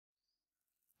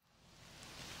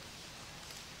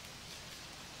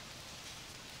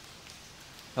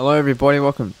Hello everybody,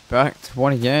 welcome back to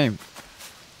One Game.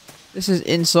 This is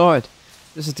Inside.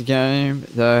 This is the game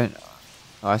that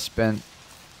I spent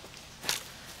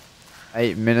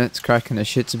 8 minutes cracking the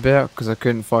shits about because I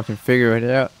couldn't fucking figure it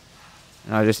out.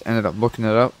 And I just ended up looking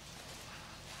it up.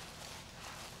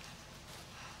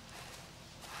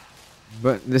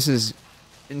 But this is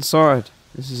Inside.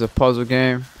 This is a puzzle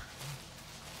game.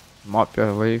 Might be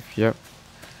able to leave, yep.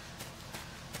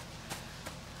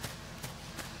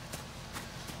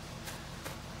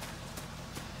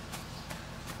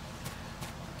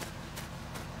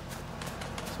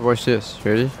 So watch this,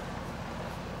 ready?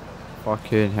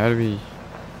 Fucking, how do we...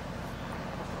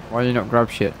 Why do you not grab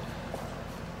shit?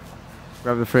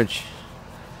 Grab the fridge.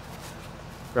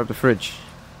 Grab the fridge.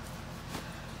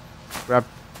 Grab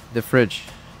the fridge.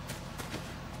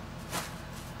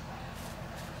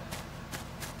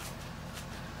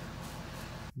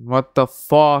 What the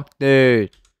fuck,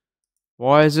 dude?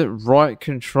 Why is it right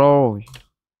control?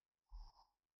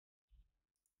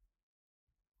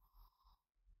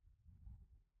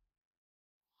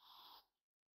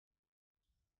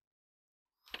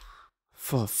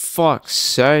 For fuck's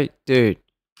sake, dude.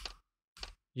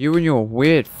 You and your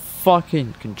weird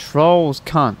fucking controls,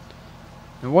 cunt.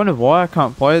 I wonder why I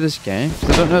can't play this game,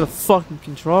 because I don't know the fucking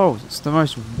controls. It's the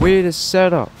most weirdest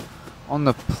setup on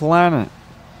the planet.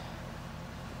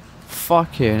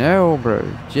 Fucking hell, bro.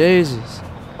 Jesus.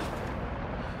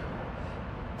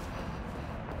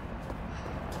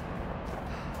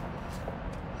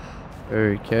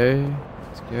 Okay,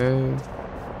 let's go.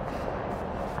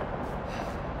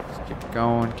 Let's keep it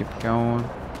going, keep it going.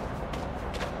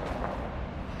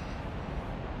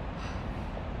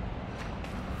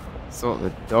 Thought the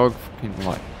dog can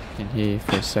like in here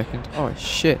for a second. Oh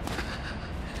shit.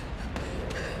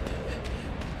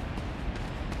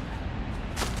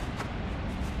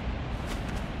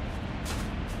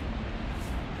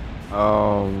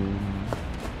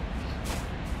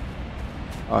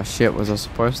 Oh shit, was I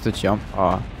supposed to jump?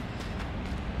 Ah,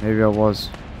 maybe I was.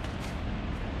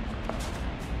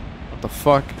 What the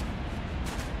fuck?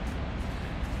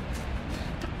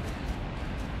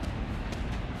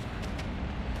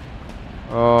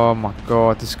 Oh my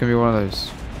god, this is gonna be one of those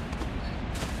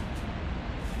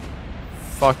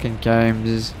fucking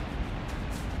games.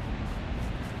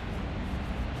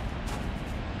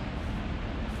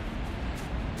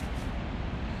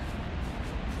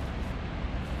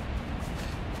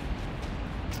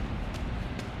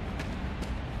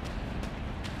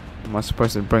 Am I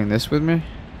supposed to bring this with me?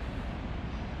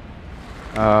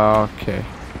 Okay.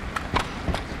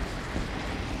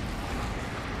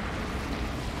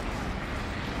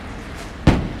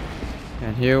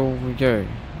 And here we go.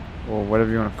 Or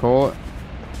whatever you want to call it.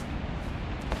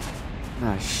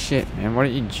 Ah shit, man. Why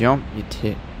don't you jump, you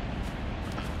tit?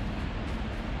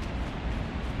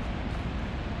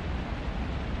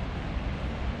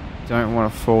 Don't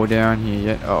want to fall down here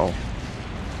yet. Uh oh.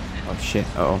 Oh shit.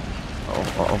 Uh oh. Uh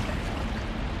oh. Uh oh.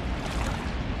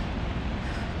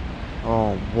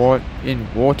 Oh, what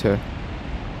in water?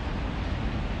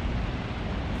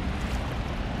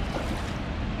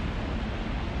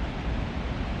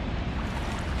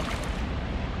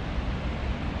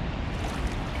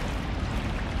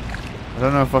 I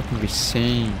don't know if I can be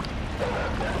seen.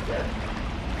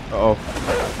 Uh oh.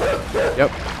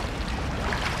 Yep.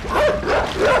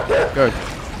 Go.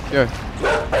 Go.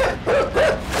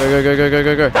 Go, go, go, go,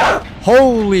 go, go, go.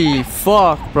 Holy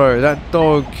fuck, bro. That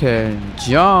dog can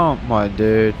jump, my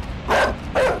dude.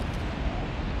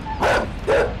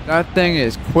 That thing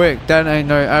is quick. That ain't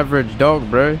no average dog,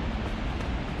 bro.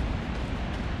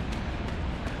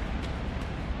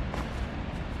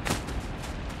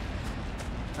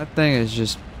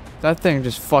 That thing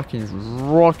just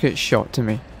fucking rocket shot to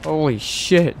me. Holy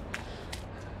shit.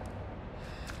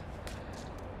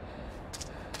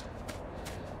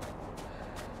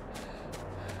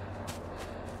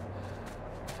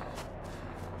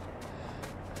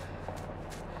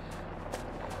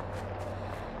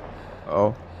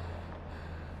 Oh.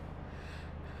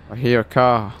 I hear a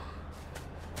car.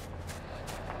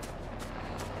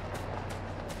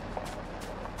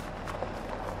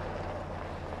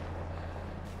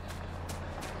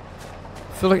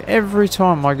 I feel like every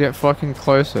time I get fucking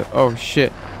closer. Oh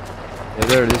shit. Yeah,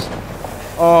 there it is.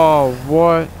 Oh,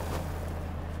 what?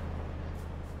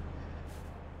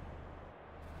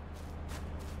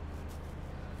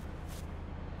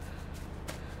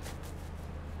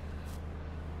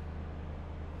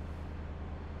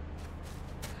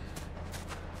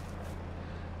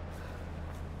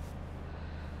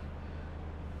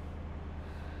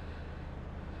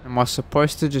 Am I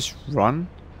supposed to just run?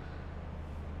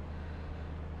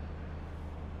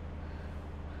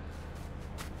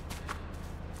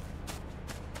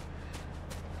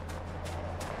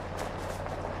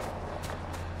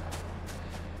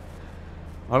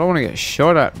 I don't want to get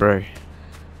shot at, bro.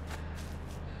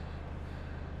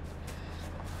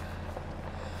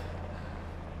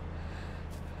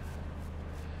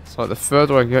 It's like the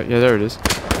further I get, yeah, there it is.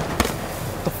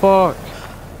 What the fuck?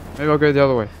 Maybe I'll go the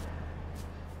other way.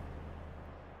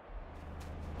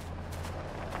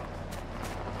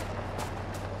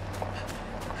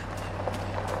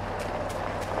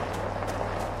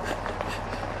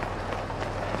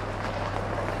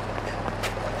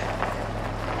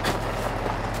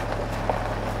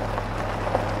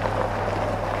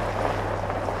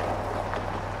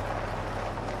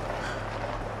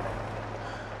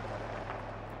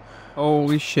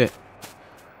 Holy shit.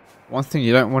 One thing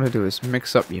you don't want to do is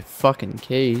mix up your fucking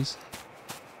keys.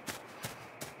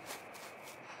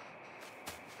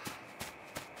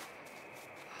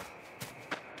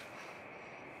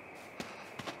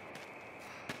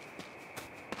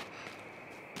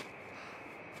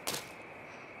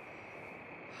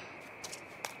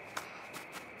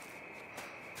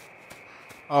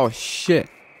 Oh shit.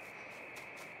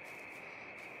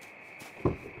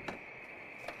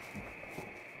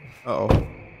 Uh-oh.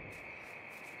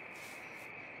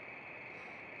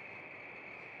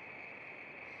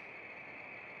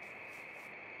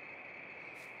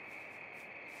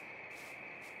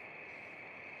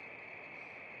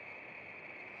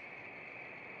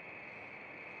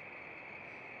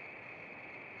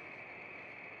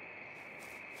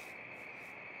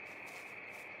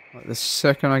 Like the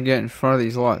second I get in front of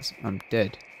these lights, I'm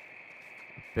dead.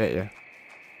 I bet ya.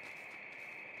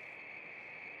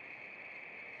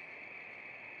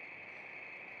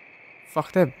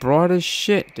 Fuck, they're bright as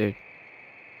shit, dude.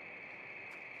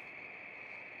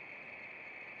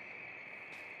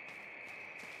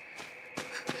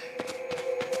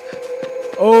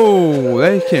 Oh,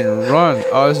 they can run.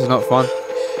 Oh, this is not fun.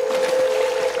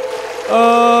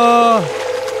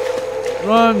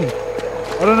 Run.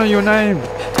 I don't know your name.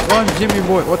 Run, Jimmy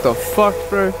boy. What the fuck,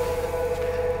 bro?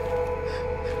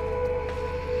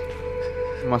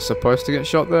 Am I supposed to get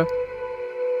shot there?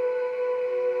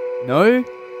 No?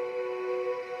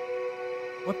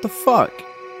 What the fuck?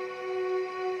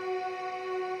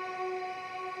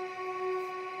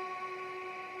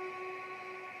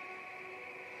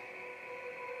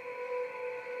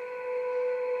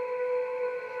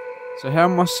 So how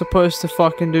am I supposed to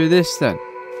fucking do this then?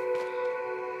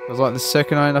 Because like the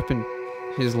second I end up in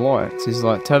his lights, he's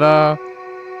like, ta-da!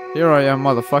 Here I am,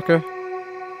 motherfucker.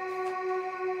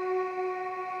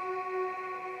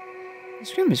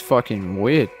 This game is fucking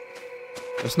weird.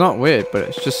 It's not weird, but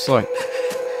it's just like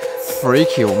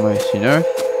freaky almost, you know?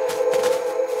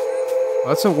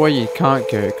 That's a way you can't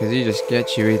go, because he just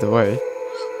gets you either way.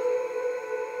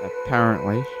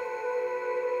 Apparently.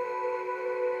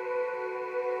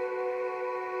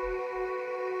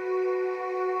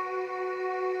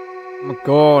 Oh my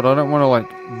god, I don't want to like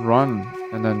run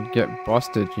and then get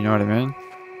busted, you know what I mean?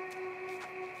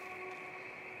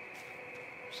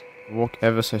 Just walk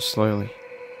ever so slowly.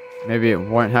 Maybe it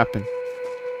won't happen.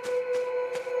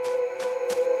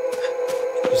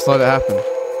 Just let it happen.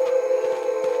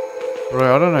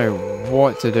 Bro, I don't know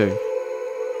what to do.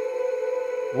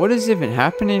 What is even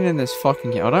happening in this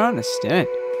fucking game? I don't understand.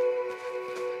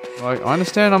 Like, I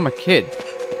understand I'm a kid.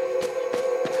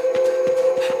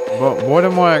 But what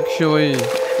am I actually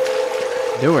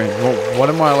doing? What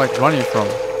am I like running from?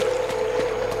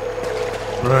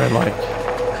 Bro, like...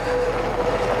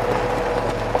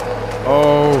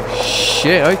 Oh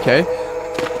shit, okay.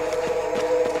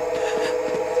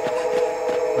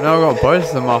 Well, now I've got both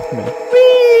of them after me.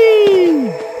 Whee!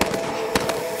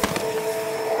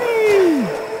 Whee!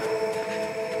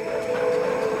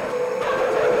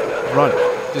 Run,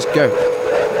 just go.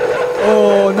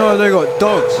 Oh no, they got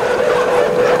dogs.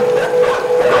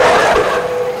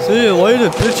 See you later,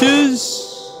 bitches!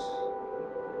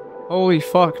 Holy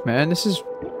fuck, man. This is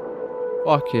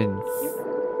fucking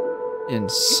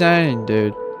insane,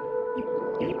 dude.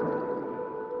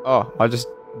 Oh, I just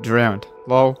drowned.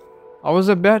 Lol. I was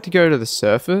about to go to the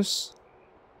surface.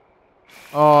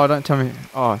 Oh, don't tell me.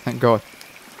 Oh, thank God.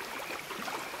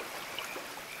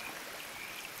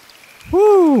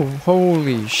 Woo!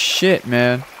 Holy shit,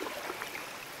 man.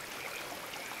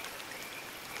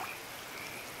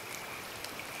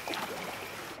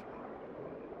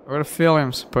 I got a feeling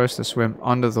I'm supposed to swim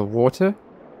under the water.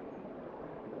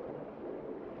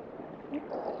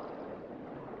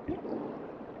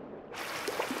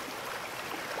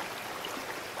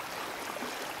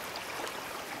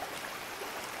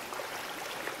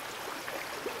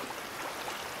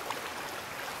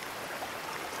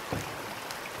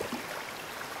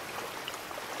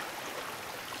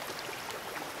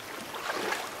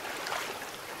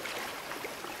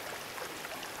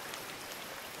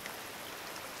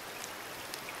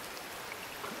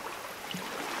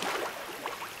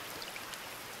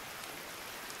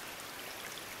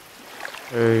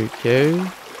 Okay.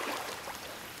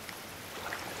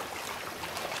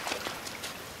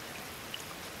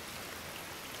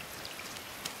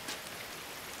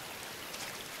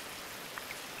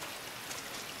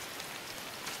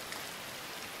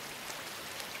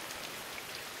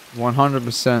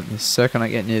 %, the second I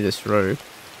get near this road,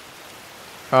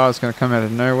 car's gonna come out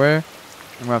of nowhere.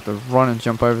 I'm gonna have to run and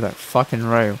jump over that fucking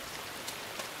rail.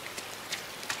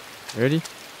 Ready?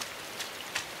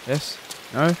 Yes?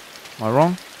 No? Am I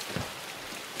wrong?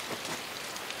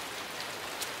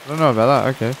 I don't know about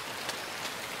that, okay.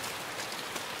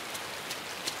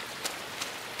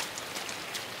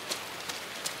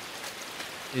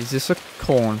 Is this a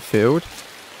cornfield?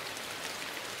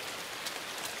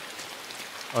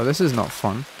 Oh, this is not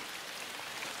fun.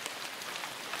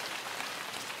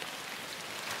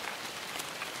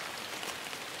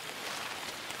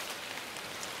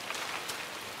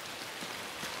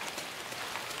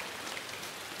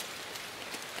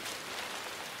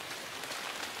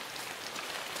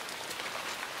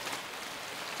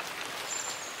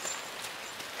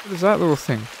 What is that little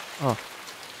thing? Oh.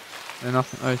 No,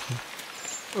 nothing. Okay.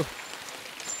 Oh.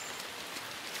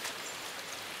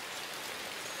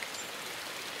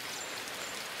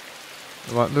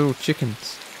 They're like little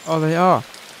chickens. Oh, they are.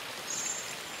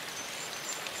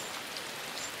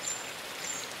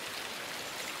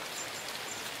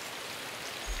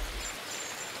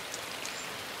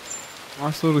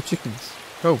 Nice little chickens.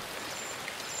 Cool.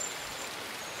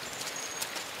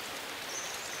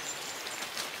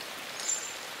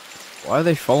 Why are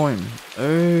they following me?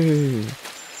 Oh.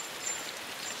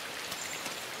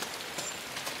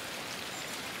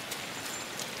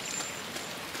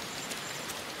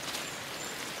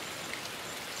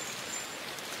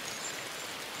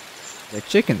 They're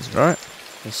chickens, right?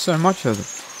 There's so much of them.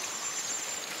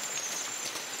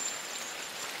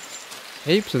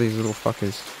 Heaps of these little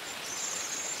fuckers.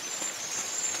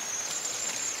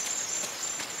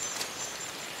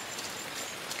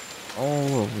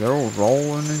 Oh, they're all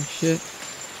rolling and shit.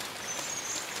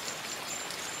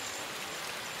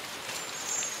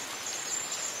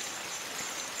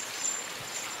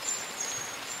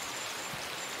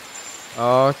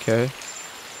 Oh, okay.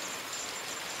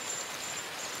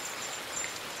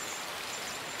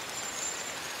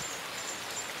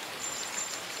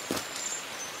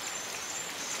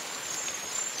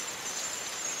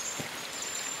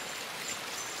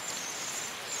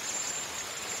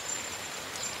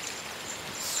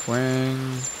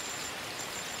 Swing.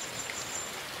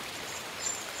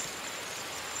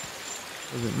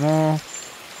 A bit more.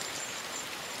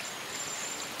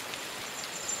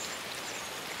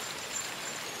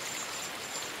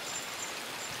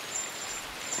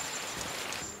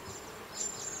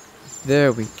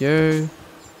 There we go.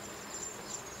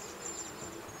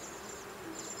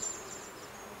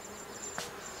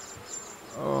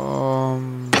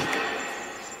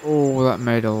 Oh, that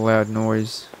made a loud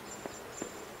noise.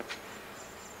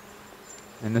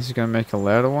 And this is going to make a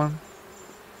louder one.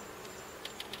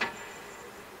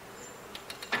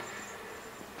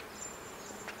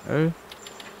 Oh.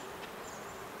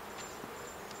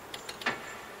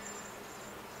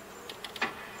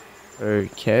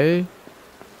 Okay.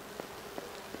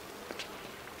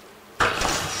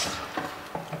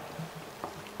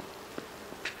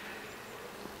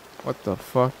 What the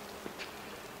fuck?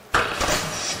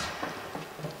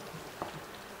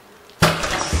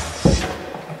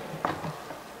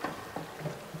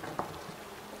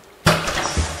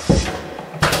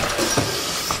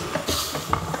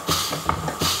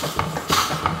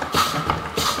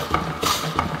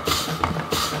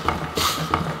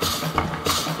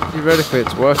 Theoretically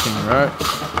it's working, right?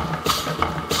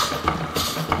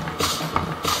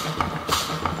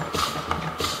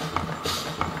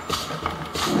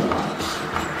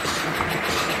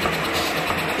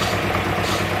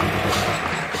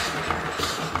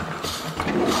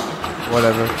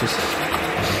 Whatever, just...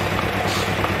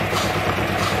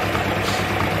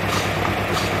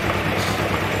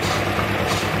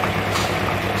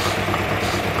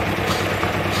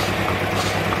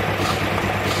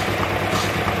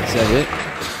 Is that it?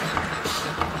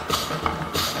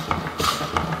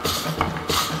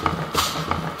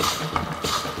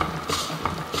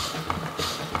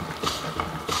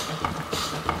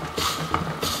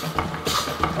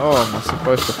 Oh, am I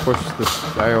supposed to push this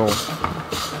bale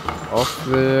off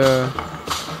there?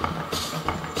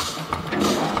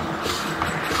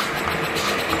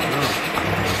 Oh,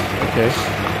 okay.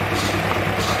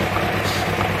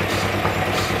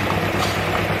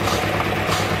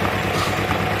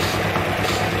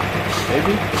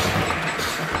 Maybe?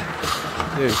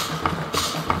 Dude.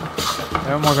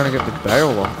 How am I gonna get the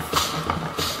bale off?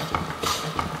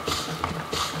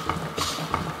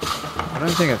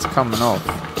 don't think it's coming off.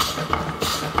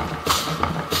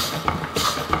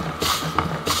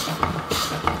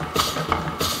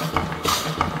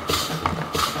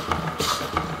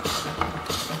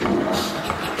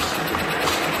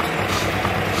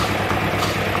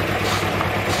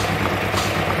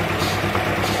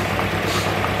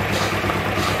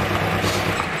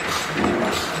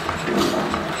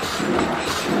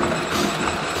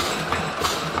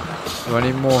 Do I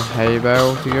need more hay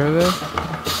bale to go there?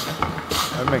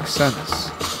 That makes sense.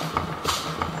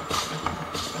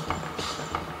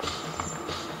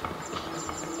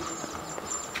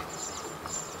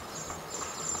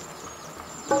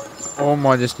 Or am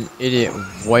I just an idiot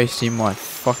wasting my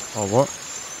fuck? Oh, what?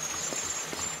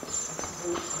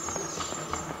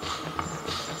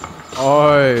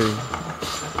 Oh.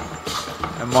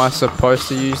 Am I supposed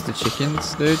to use the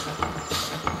chickens, dude?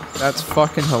 That's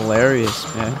fucking hilarious,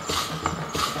 man.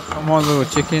 Come on, little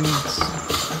chickens.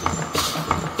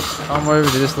 Come over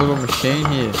to this little machine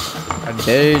here. I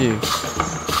dare you.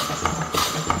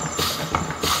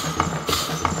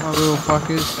 Come on, little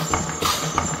fuckers.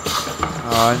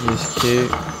 Oh, I'm just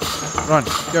cute. Run,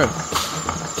 go.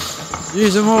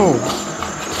 Use them all.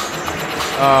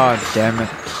 Oh, damn it.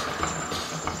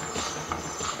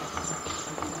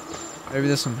 Maybe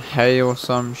there's some hay or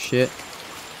some shit.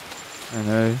 I don't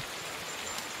know.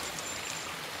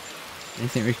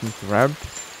 Anything we can grab?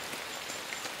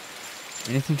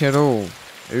 Anything at all?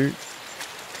 Ooh.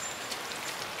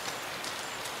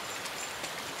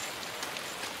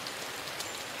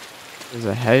 There's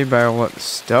a hay bale at the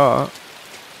start.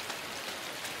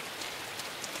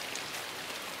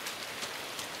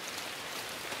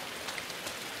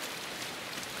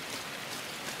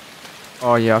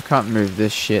 Oh yeah, I can't move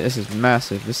this shit. This is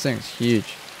massive. This thing's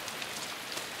huge.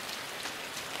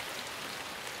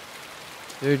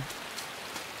 Dude,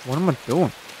 what am I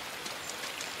doing?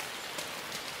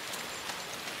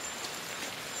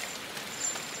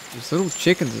 These little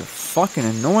chickens are fucking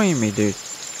annoying me, dude.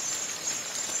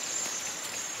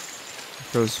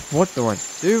 Because what do I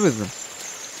do with them?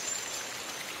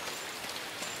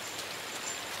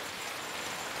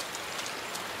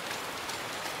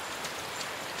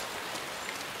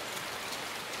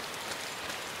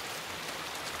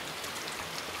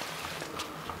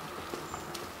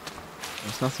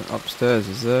 There's nothing upstairs,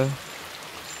 is there?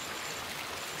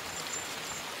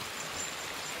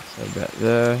 So back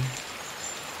there.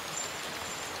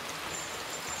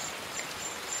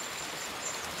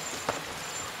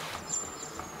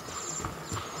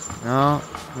 No,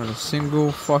 not a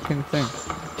single fucking thing.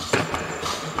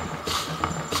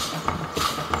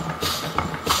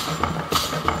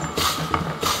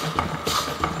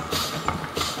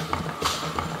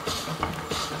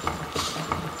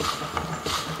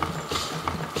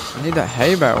 I need that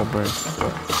hay bale, bro.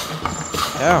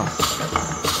 How?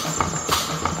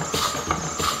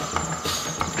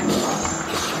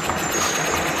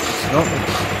 It's not the...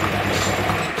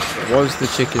 It was the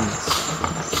chickens.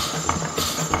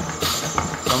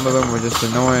 Some of them were just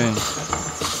annoying.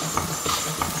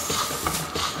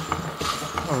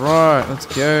 Alright, let's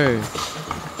go.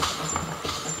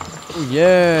 Oh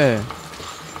yeah.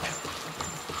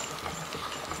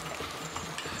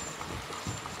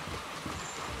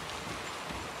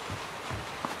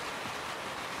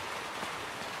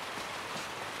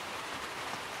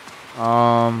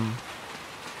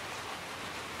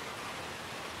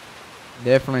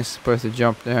 Definitely supposed to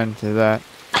jump down to that.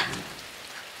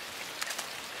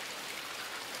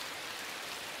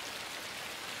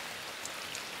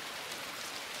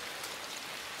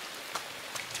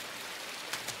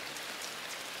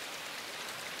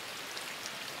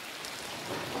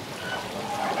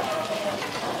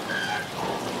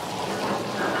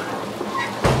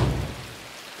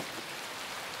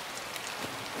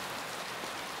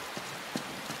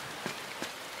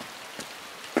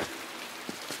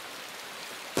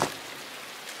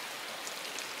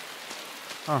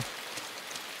 Huh.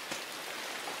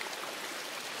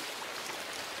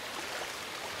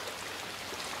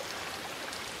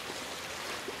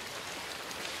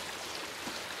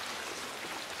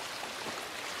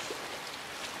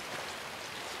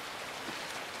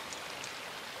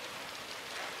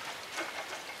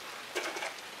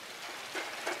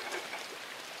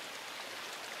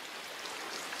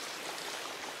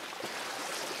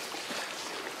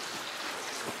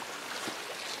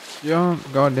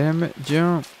 Jump, god damn it,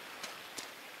 jump.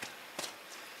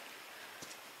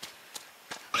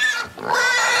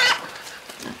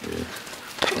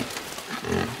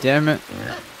 Damn it.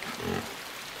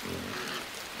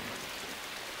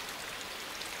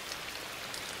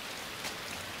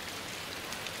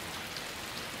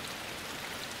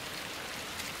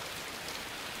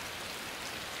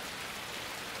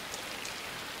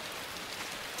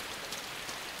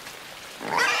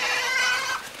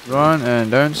 Run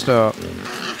and don't stop.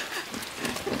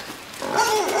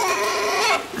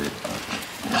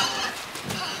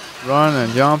 Run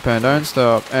and jump and don't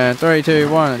stop. And 3, 2,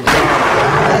 1 and jump.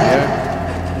 There you go.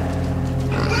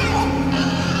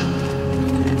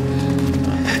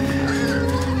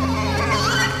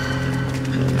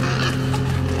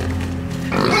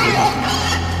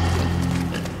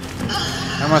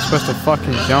 How am I supposed to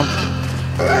fucking jump?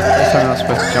 I guess I'm not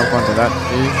supposed to jump onto that,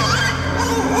 dude.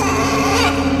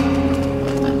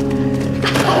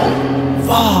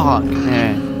 Fuck,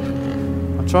 man.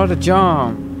 I tried to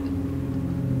jump.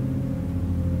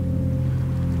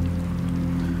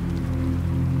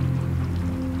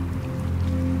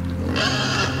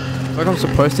 Like I'm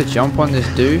supposed to jump on this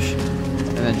douche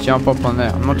and then jump up on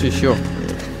there. I'm not too sure.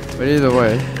 But either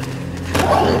way.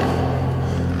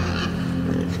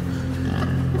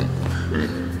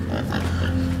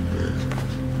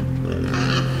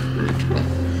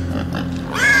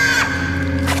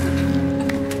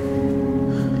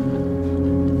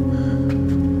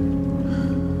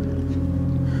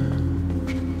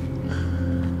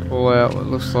 Pull out what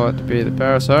looks like to be the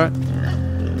parasite.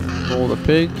 Pull the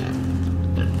pig.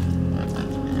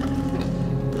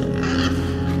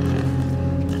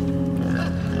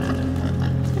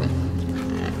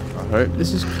 I hope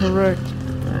this is correct.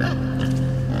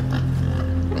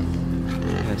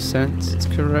 In a sense, it's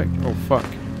correct. Oh fuck.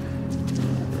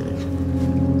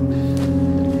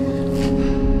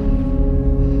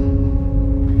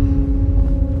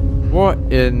 What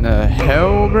in the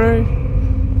hell, bro?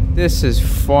 This is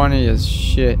funny as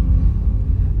shit.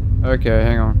 Okay,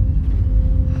 hang on.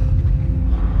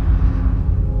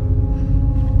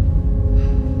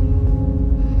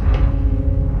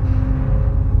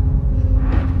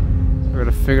 I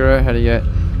gotta figure out how to get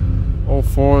all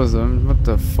 4 of them. What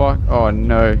the fuck? Oh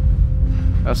no.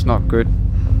 That's not good.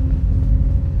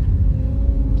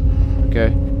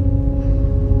 Okay.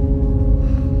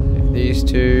 These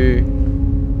 2.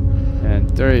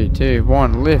 And 3, 2,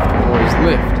 1. Lift, boys,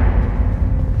 lift.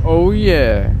 Oh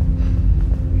yeah.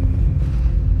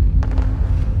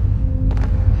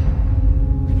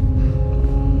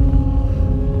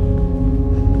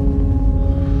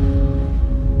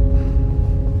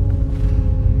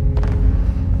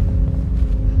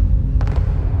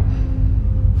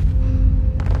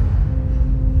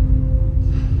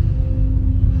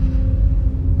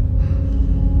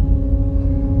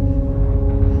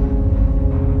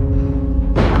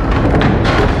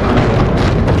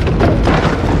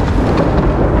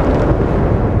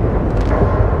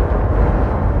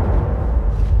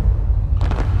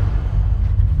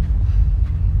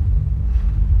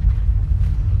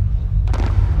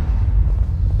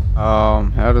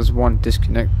 How does one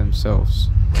disconnect themselves?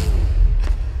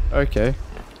 Okay.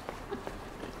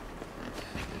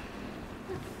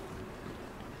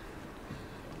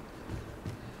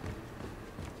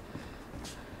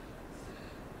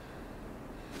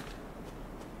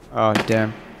 Oh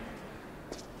damn.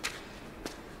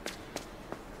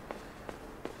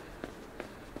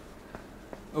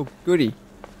 Oh goody.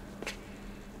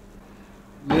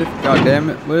 Lift, god damn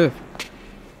it, lift.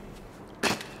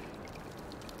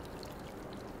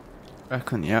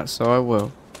 Back on the outside,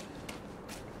 well.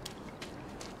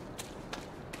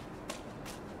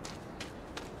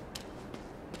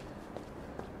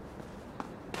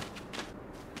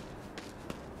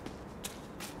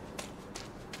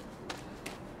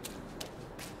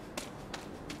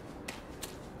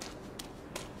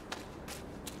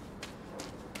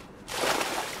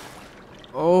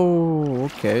 Oh,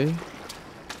 okay.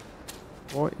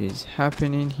 What is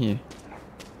happening here?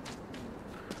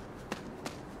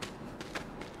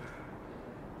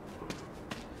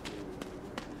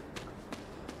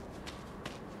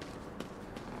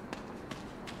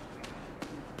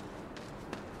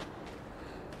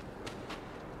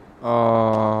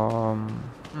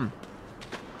 Hmm.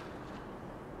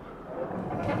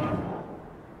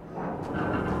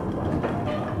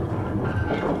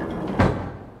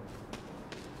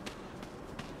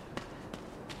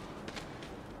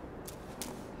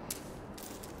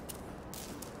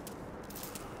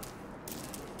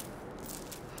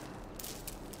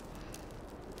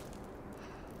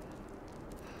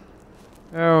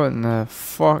 Oh, in the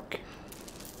fuck?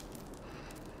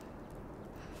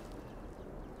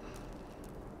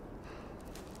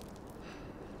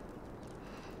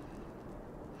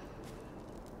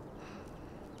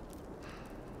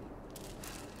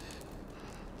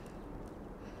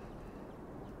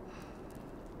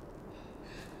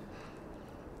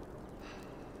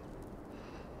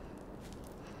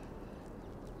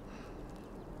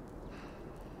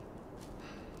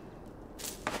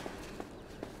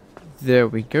 There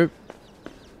we go.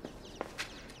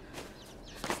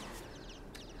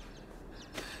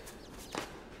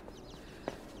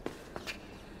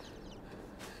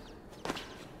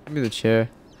 at the chair.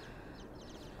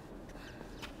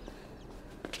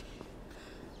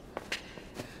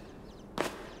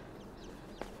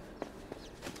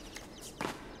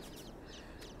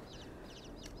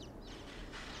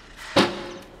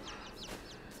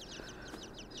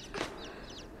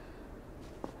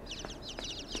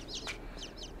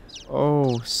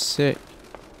 Oh, sick.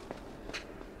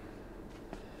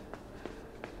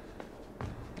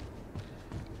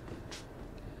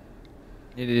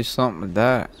 Need to do something with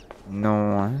that.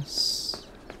 Nice.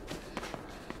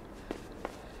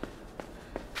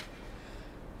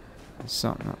 There's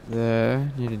something up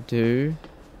there. Need to do.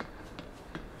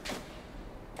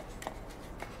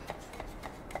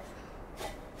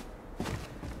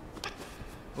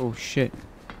 Oh shit.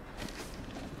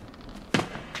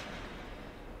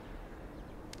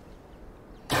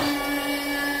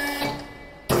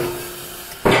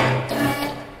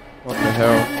 What the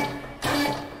hell?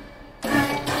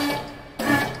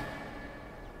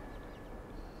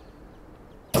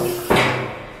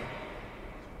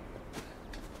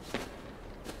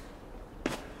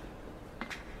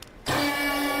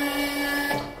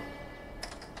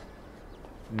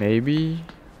 Maybe.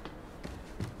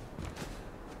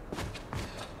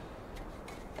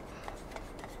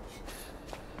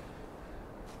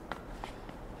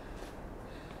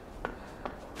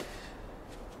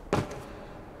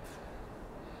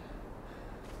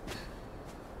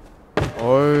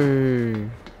 Oh.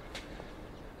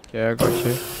 Yeah, I got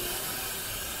you.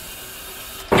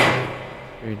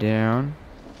 Go down.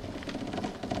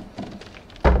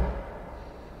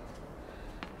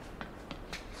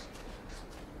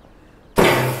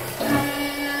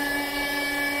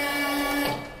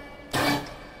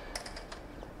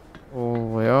 All the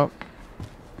way up.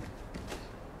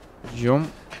 Jump.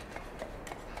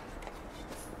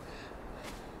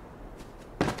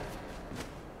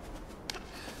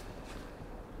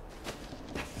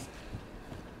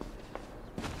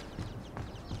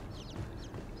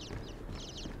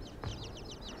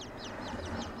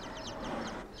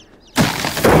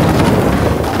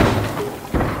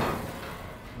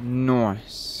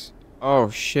 Nice. Oh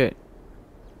shit.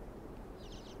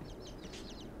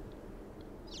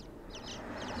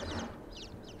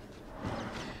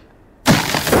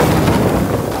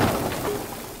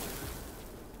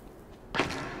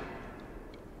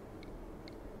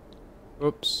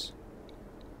 Oops.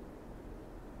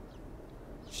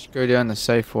 Just go down the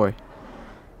safe way.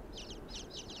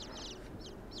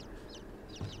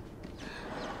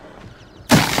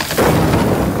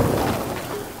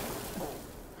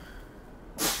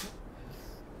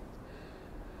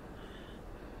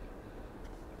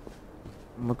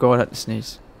 Oh my god, I had to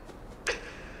sneeze.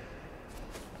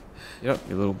 Yep,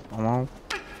 you little bumhole.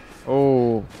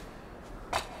 Oh.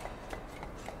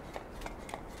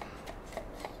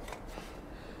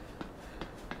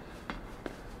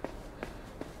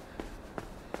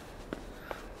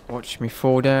 Watch me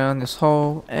fall down this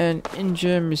hole and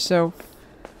injure myself.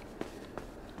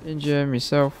 Injure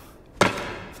myself.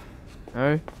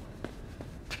 No.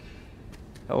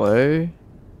 Hello.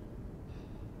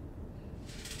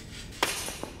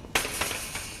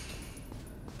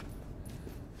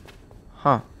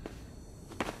 Huh.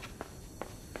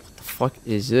 What the fuck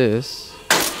is this?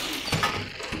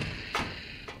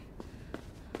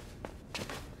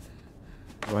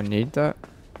 Do I need that?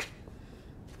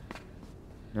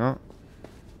 No.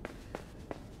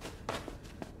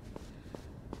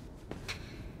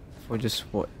 For just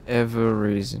whatever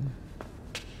reason.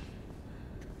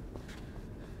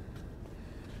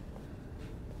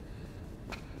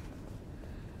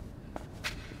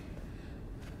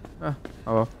 Ah,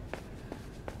 oh well.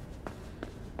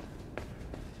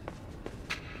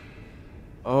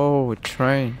 Oh, a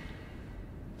train.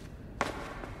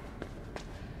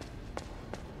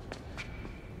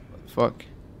 What the fuck?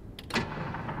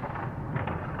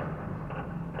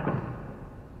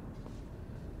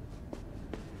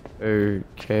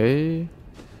 Okay.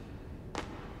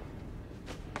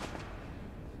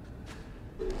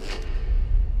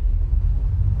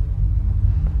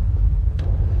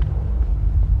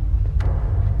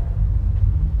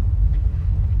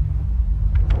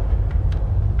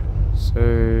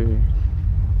 So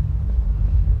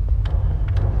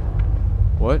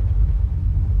what?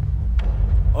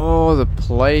 Oh, the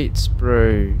plates,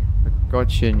 bro. I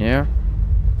got you now.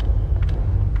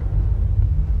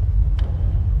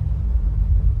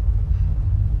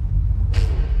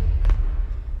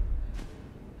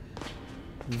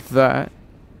 That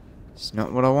is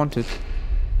not what I wanted.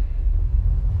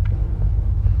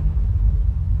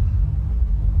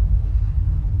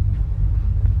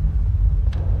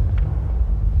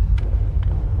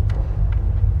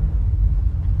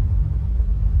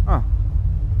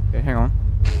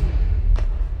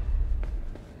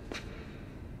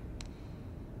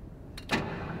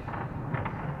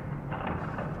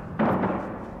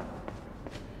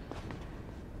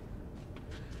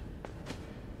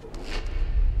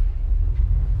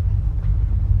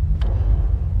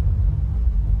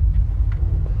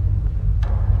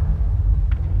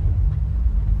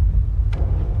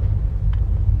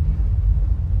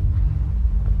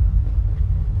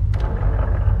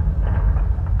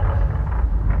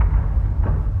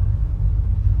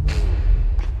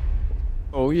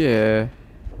 Oh yeah.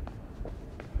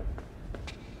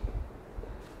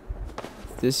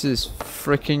 This is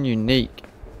freaking unique.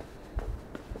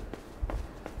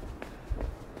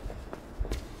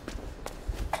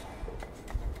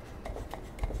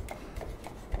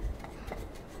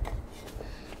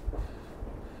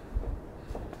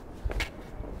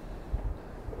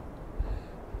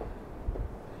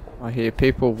 I hear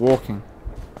people walking.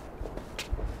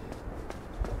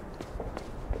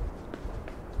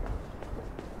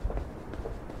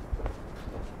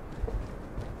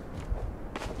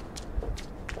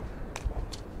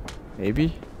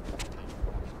 Maybe?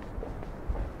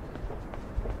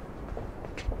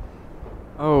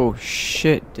 Oh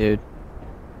shit, dude.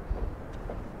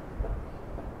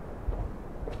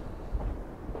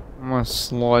 I'm gonna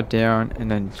slide down and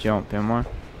then jump, am I?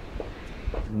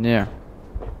 Yeah.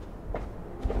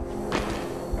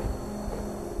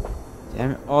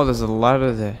 Damn it. Oh, there's a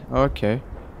ladder there. Okay.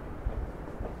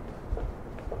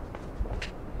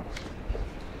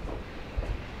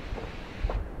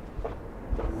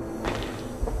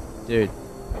 Dude.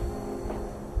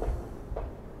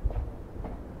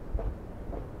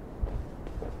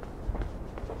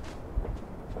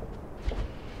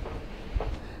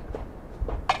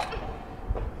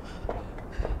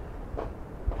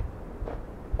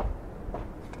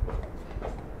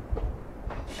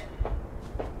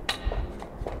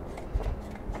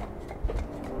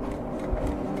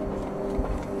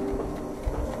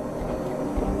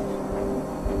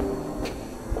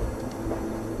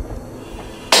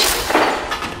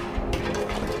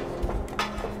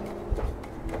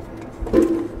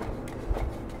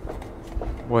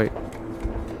 Wait.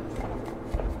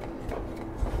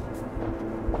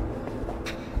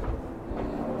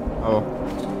 Oh.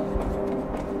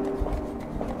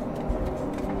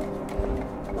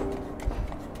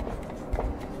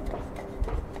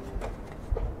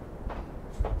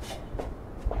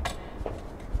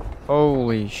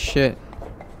 Holy shit.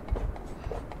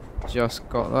 Just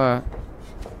got that.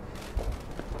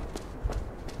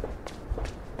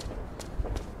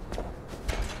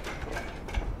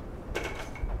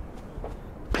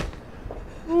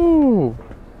 Ooh.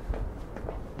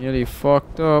 Nearly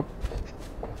fucked up.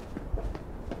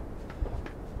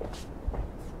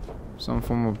 Some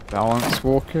form of balance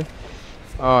walker.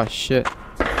 Oh shit.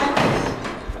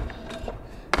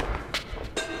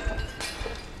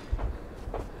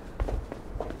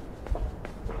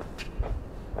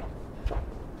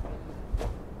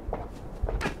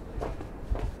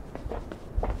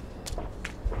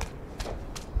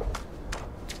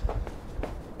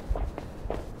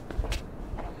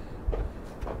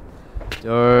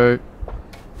 Dope.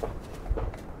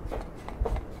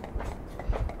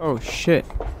 Oh shit.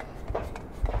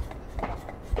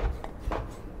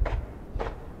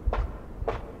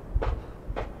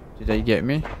 Did they get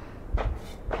me?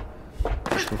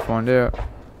 We'll find out.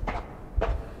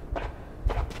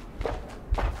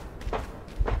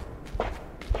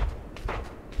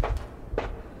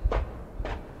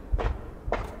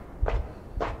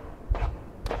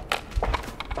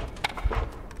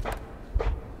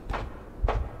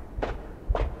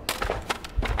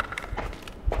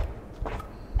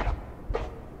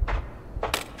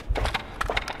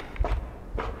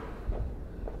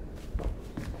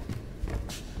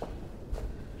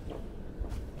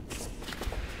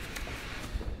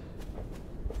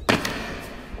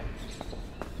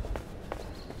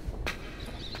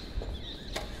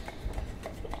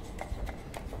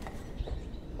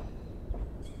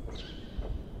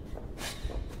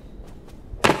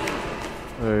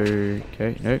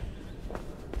 Okay, nope.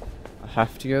 I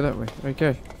have to go that way.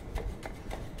 Okay.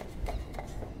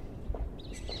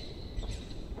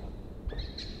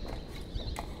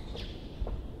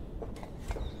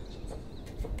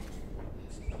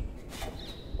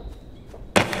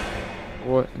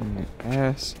 What in the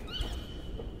ass?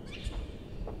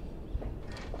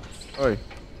 Oh.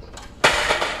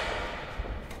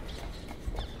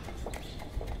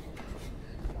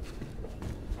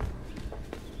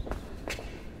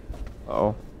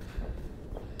 Uh-oh.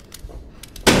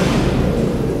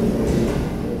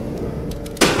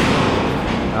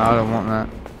 No, I don't want that.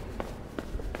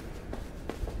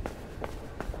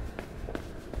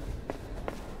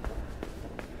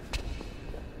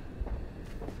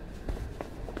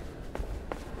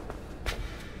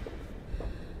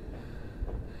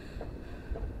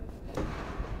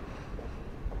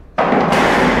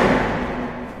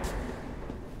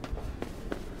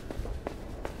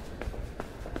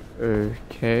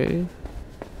 Okay.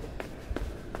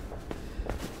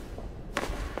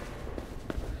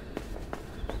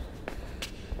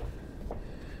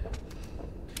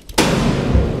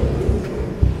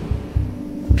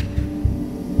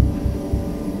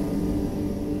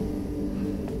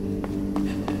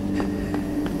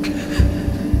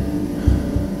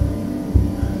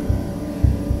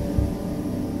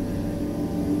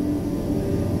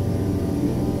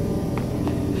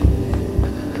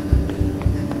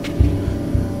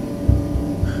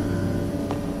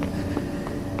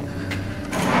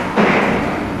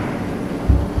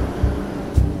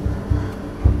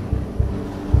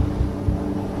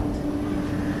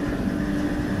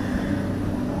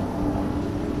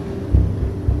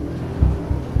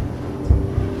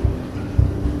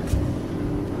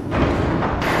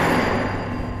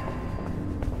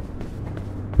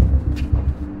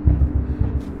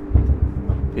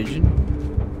 vision.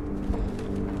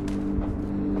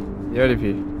 Get out of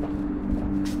here.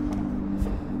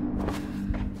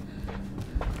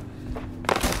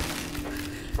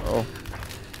 Oh.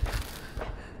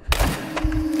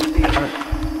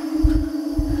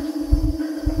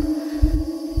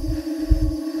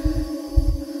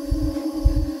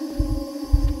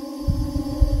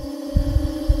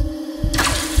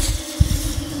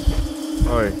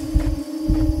 Oh.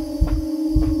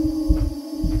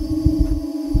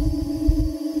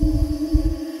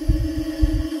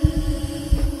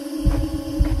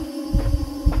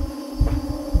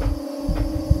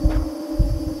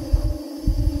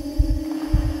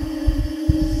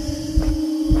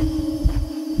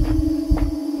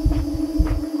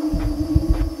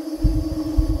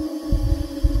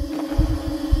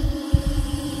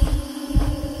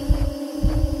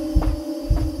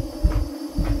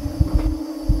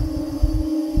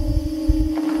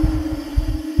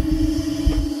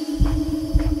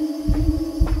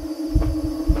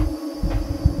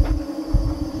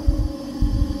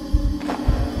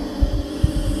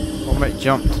 Mate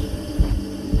jumped.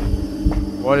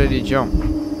 Why did he jump?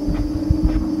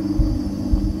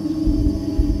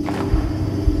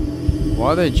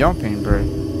 Why are they jumping,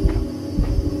 bro?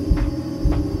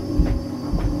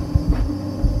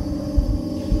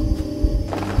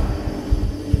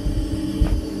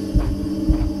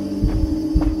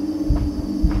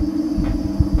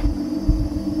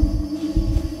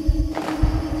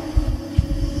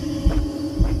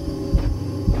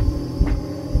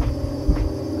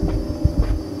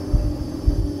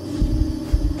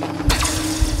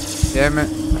 Damn it.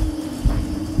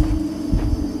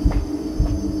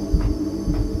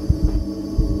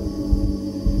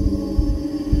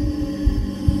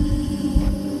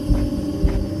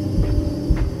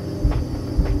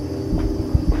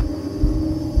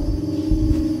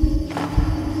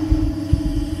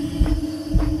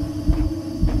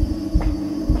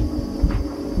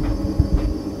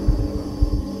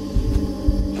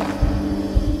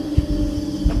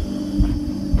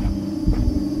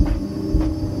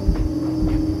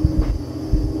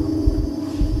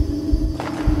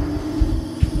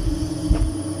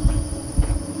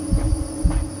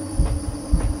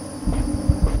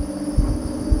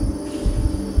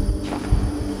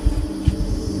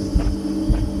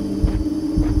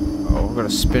 Gotta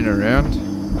spin around.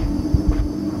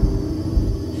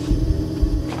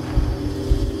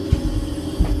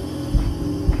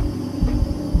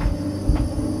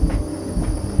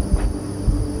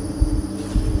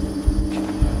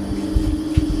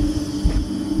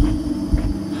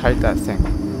 Hate that thing.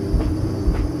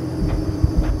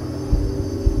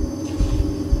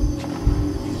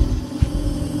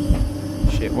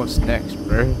 Shit, what's next,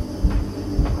 bro?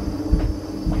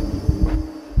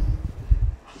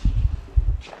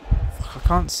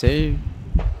 I can't see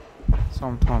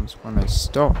sometimes when they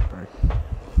stop, bro.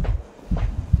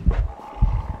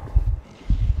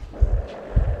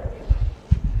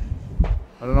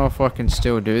 I don't know if I can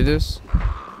still do this, or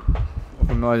if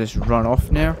I might just run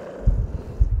off now.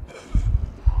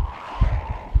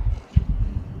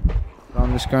 But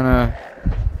I'm just gonna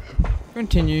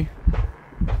continue.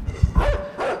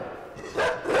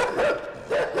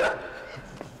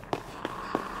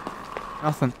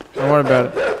 Nothing. Don't worry about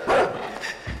it.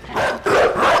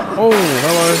 Oh,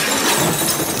 hello.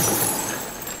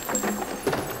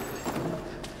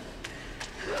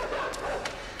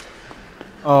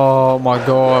 Oh my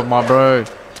god, my bro.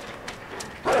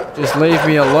 Just leave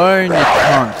me alone, you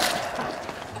cunt.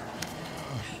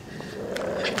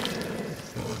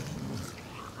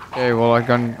 Okay, well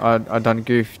I done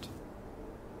goofed.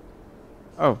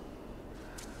 Oh.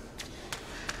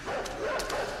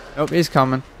 Nope, he's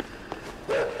coming.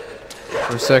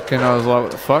 For a second I was like,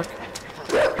 what the fuck?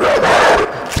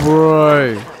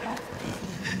 Bro.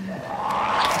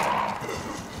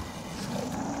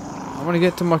 I want to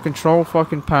get to my control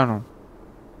fucking panel.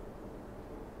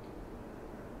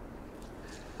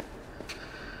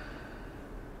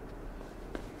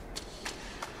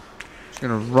 Just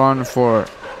gonna run for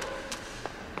it.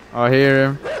 I hear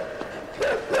him.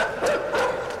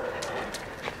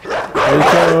 Here he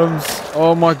comes.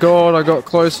 Oh my god, I got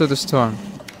closer this time.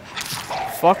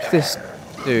 Fuck this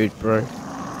dude, bro.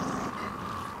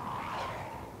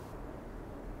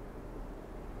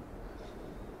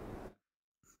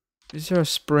 Is there a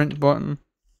sprint button?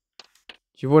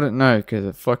 You wouldn't know because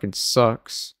it fucking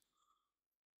sucks.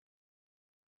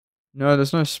 No,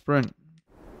 there's no sprint.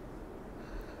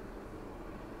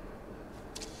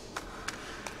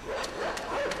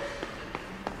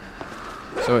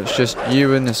 So it's just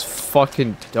you and this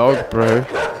fucking dog, bro.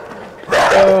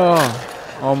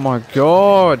 Oh my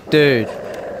god, dude.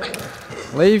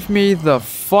 Leave me the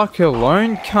fuck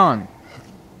alone, cunt.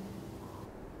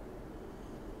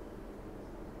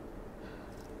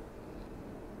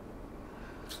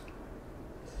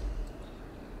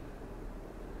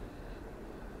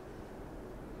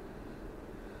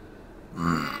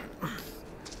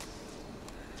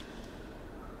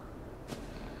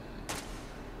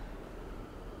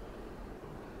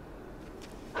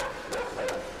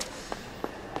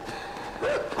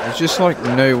 There's just like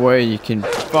no way you can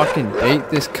fucking beat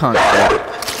this cunt, bro.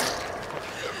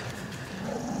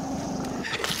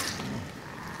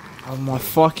 Oh my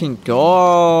fucking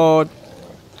god.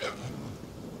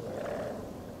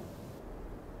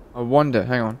 I wonder,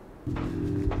 hang on.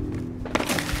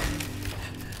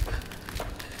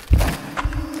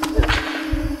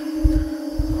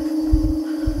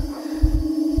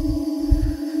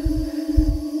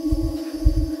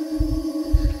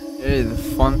 Yeah, the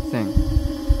fun thing.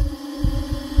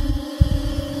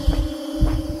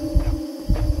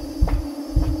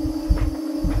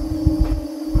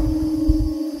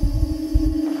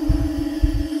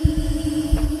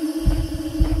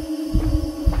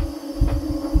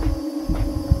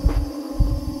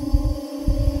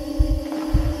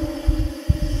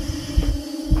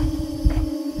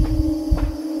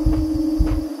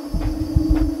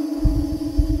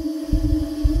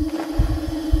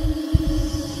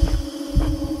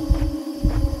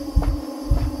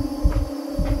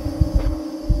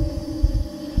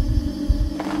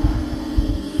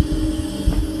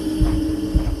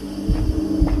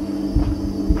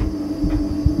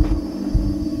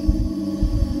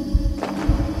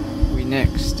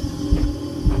 Next.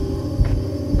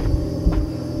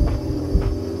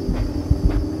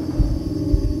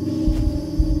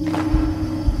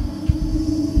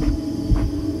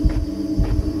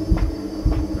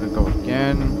 Gonna go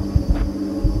again.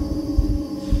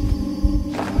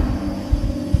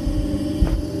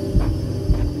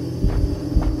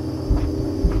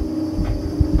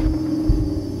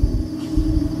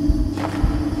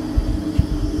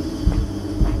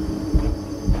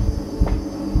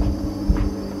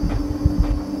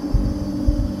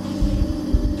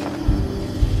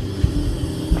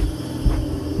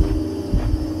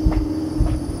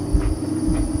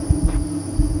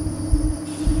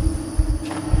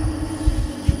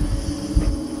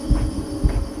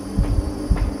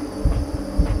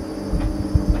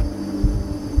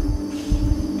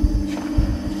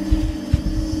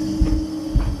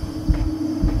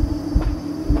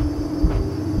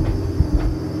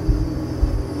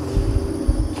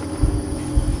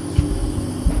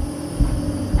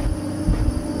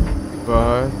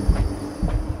 Bye.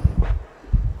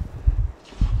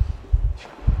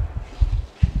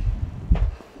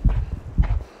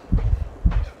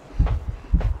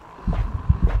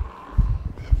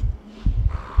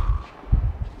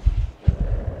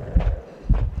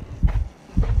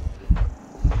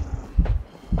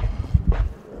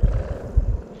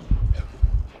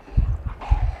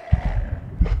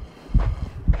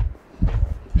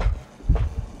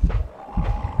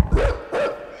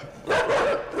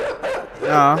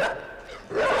 Nah,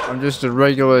 I'm just a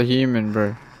regular human,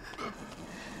 bro.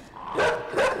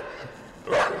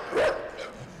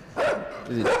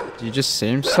 Do you just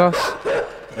seem sus?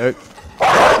 Nope.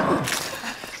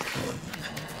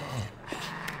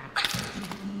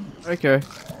 Okay.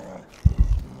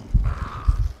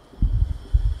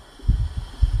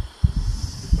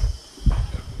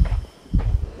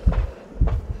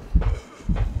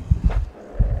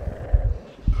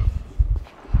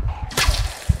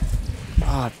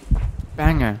 Ah,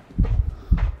 banger.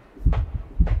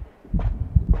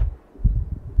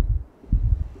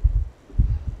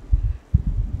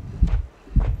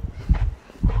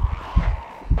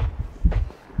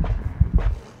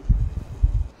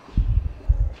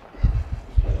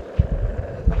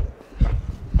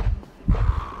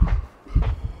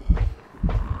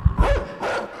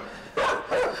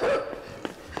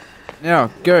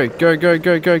 Now, go, go, go,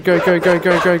 go, go, go, go, go, go,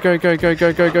 go, go, go, go,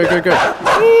 go, go, go, go, go.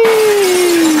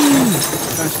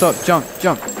 Don't stop, jump,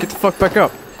 jump. Get the fuck back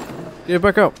up. Get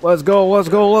back up. Let's go, let's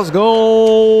go, let's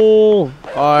go.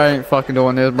 I ain't fucking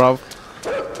doing this, bro.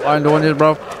 I ain't doing this,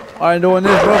 bro. I ain't doing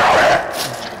this, bro.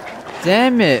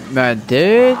 Damn it, man,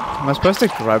 dude. Am I supposed to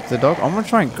grab the dog? I'm gonna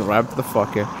try and grab the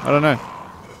fucker. I don't know.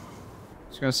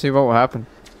 Just gonna see what will happen.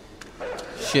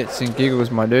 Shits and giggles,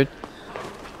 my dude.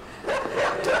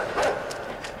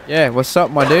 Yeah, what's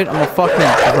up, my dude? I'm gonna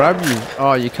fucking grab you.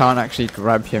 Oh, you can't actually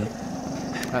grab him.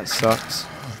 That sucks.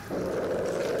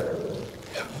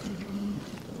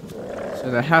 So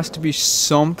there has to be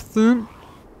something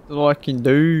that I can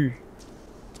do.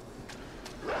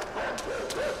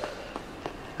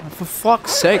 For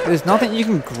fuck's sake, there's nothing you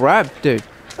can grab, dude.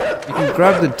 You can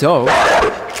grab the dog.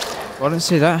 Well, I don't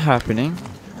see that happening.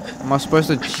 Am I supposed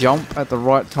to jump at the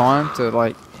right time to,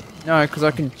 like... No, because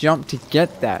I can jump to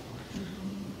get that.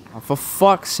 Oh, for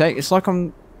fuck's sake, it's like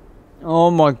I'm...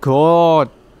 Oh my god.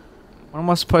 What am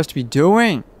I supposed to be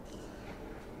doing?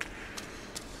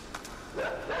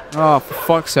 Oh, for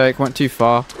fuck's sake, went too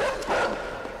far.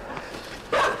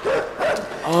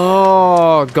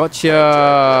 Oh,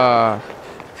 gotcha.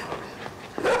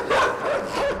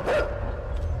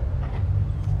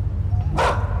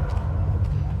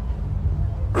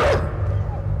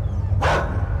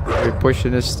 Are we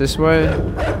pushing this way? I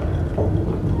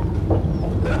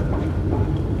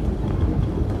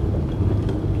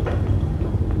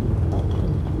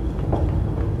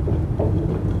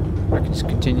can just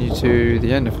continue to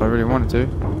the end if I really wanted to.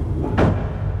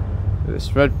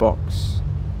 This red box.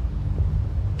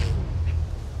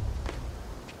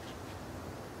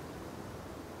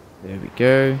 There we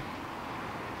go.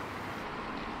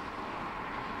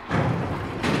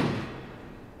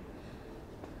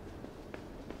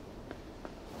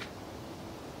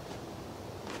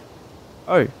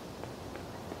 Oh.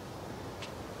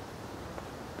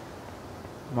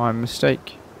 My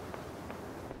mistake.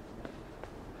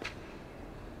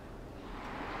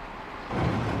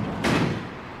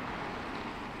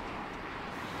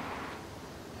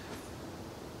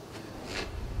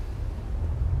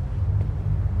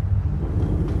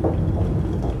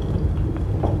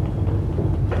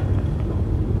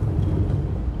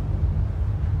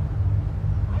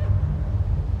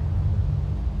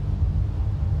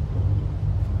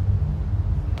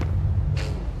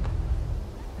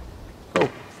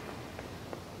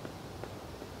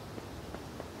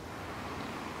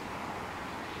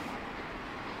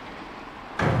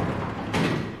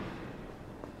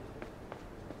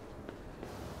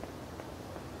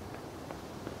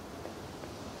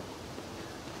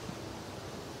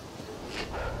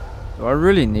 Do I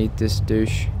really need this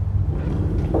douche?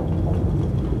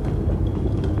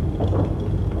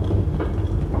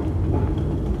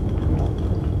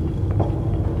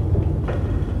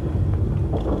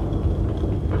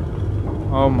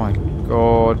 Oh my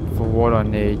god, for what I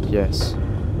need, yes.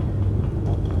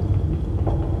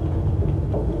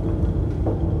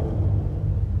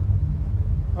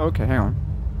 Okay, hang on.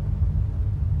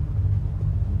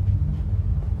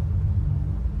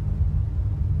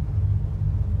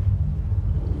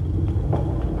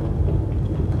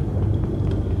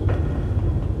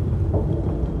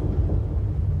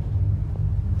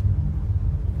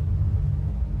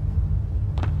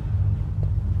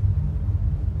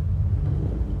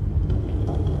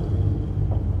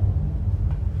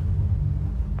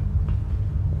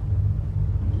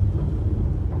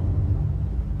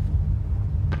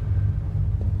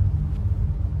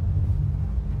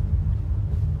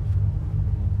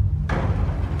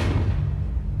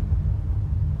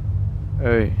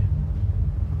 A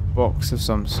box of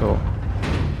some sort.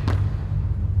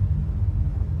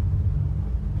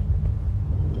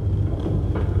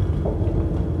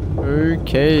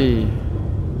 Okay.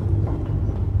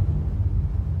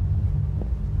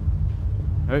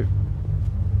 Oh.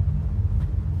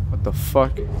 What the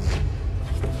fuck?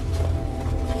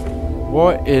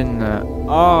 What in the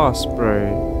arse,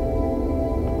 bro?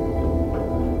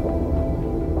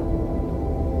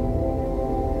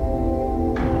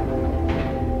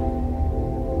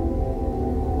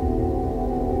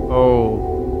 Oh.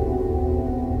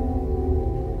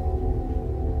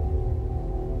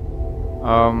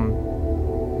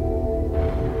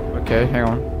 Okay, hang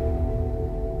on.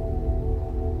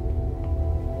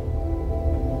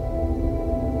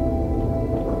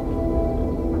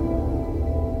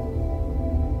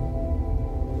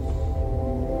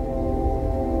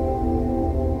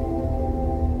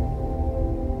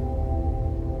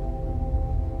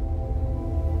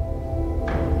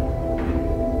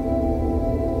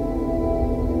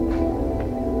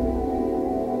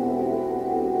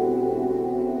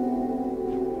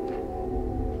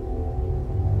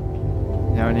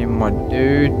 Now I need my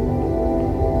dude.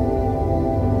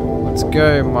 Let's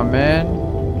go, my man.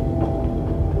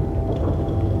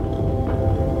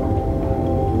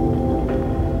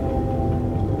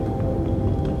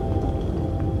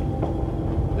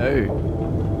 No.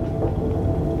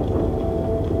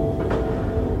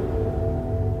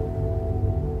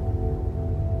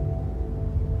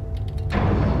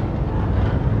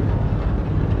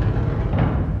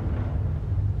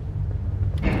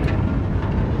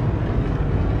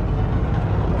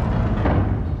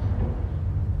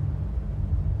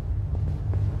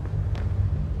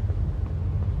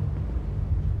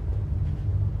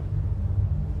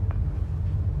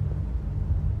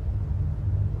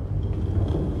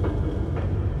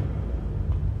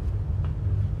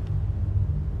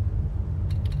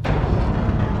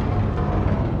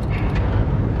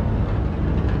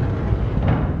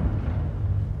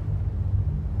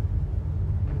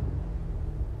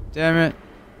 Damn it.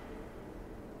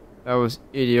 That was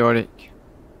idiotic.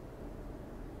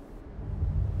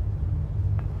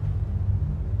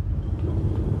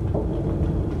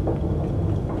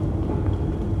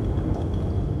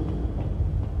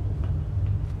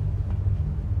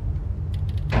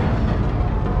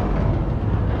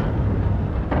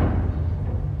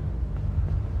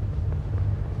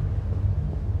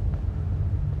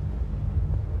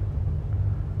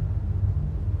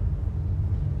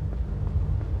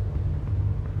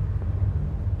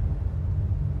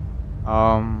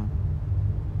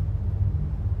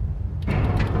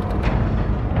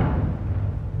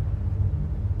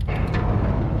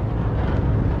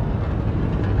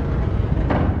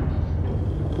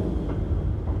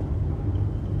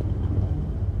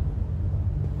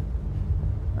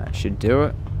 That should do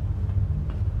it.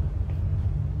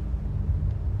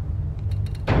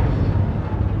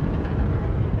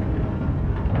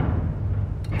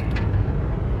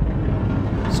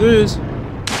 Serious?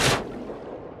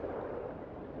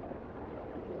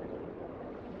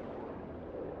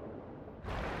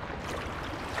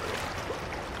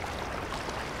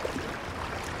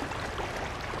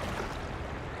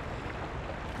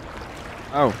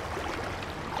 Oh.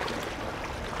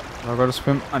 I gotta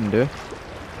swim under.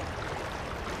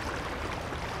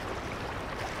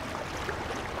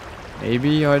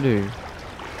 Maybe I do.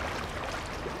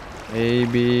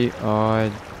 Maybe I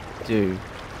do.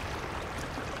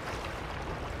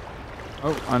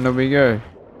 Oh, under we go.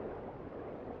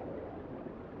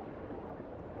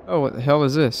 Oh, what the hell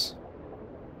is this?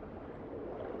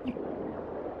 It's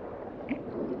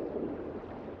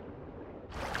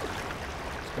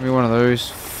gonna be one of those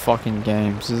fucking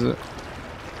games, is it?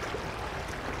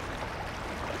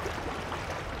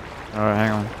 Alright,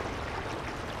 hang on.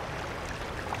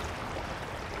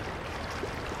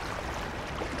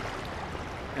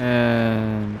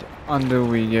 And under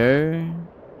we go.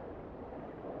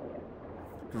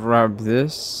 Grab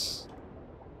this.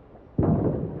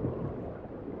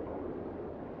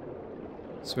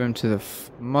 Swim to the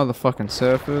motherfucking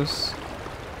surface.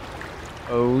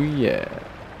 Oh yeah.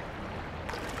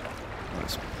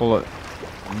 Let's pull it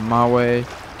my way.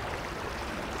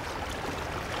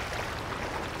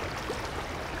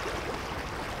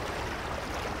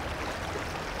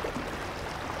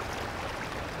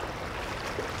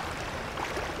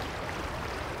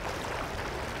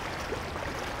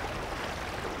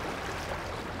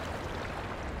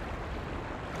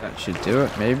 That should do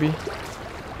it, maybe.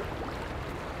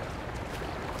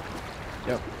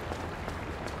 Yep.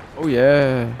 Oh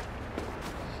yeah.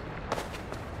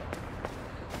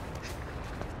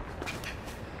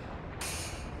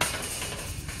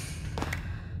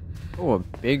 Oh, a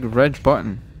big red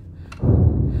button.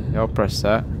 Yeah, I'll press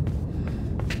that.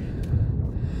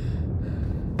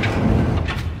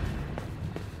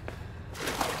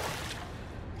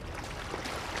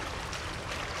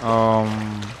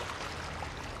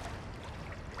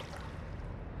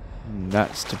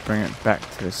 That's to bring it back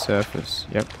to the surface.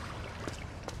 Yep.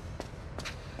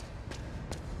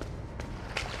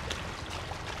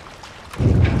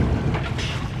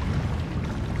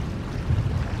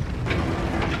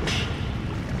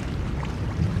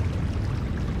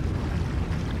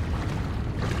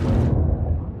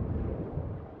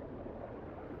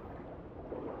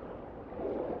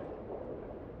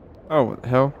 Oh, what the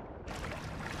hell?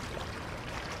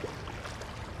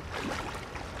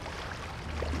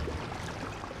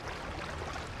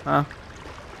 Huh?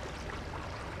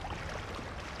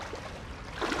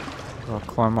 I'll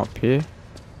climb up here.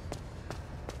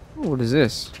 Ooh, what is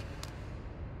this?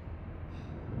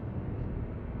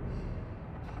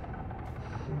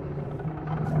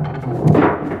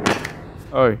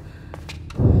 Oh.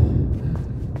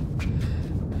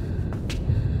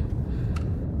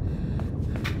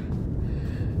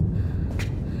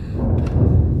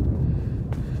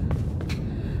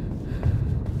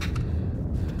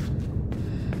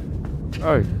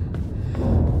 Oh.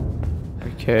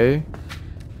 Okay.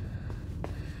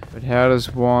 But how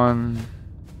does one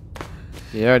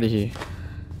get out of here?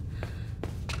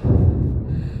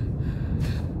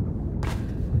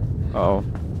 Uh-oh.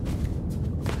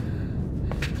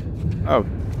 Oh.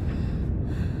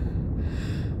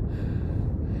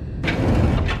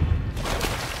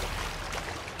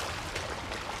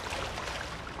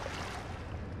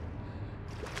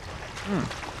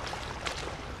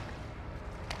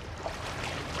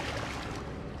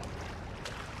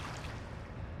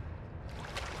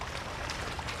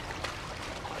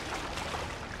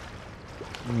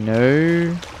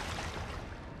 No.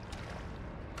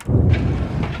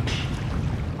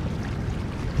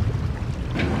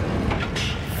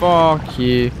 Fuck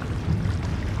you.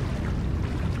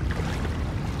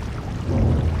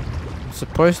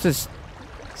 supposed to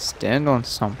stand on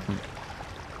something.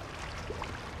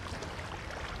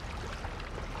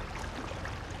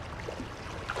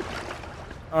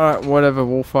 Alright, whatever,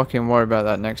 we'll fucking worry about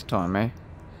that next time, eh?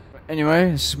 But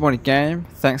anyway, this is one game.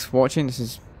 Thanks for watching. This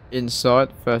is Inside,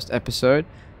 first episode.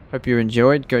 Hope you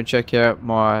enjoyed. Go check out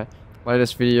my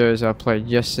latest videos I played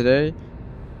yesterday,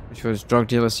 which was Drug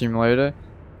Dealer Simulator.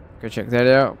 Go check that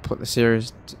out. Put the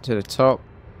series to the top.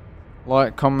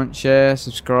 Like, comment, share,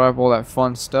 subscribe, all that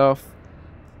fun stuff.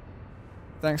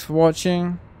 Thanks for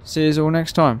watching. See you all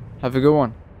next time. Have a good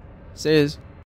one. See yous.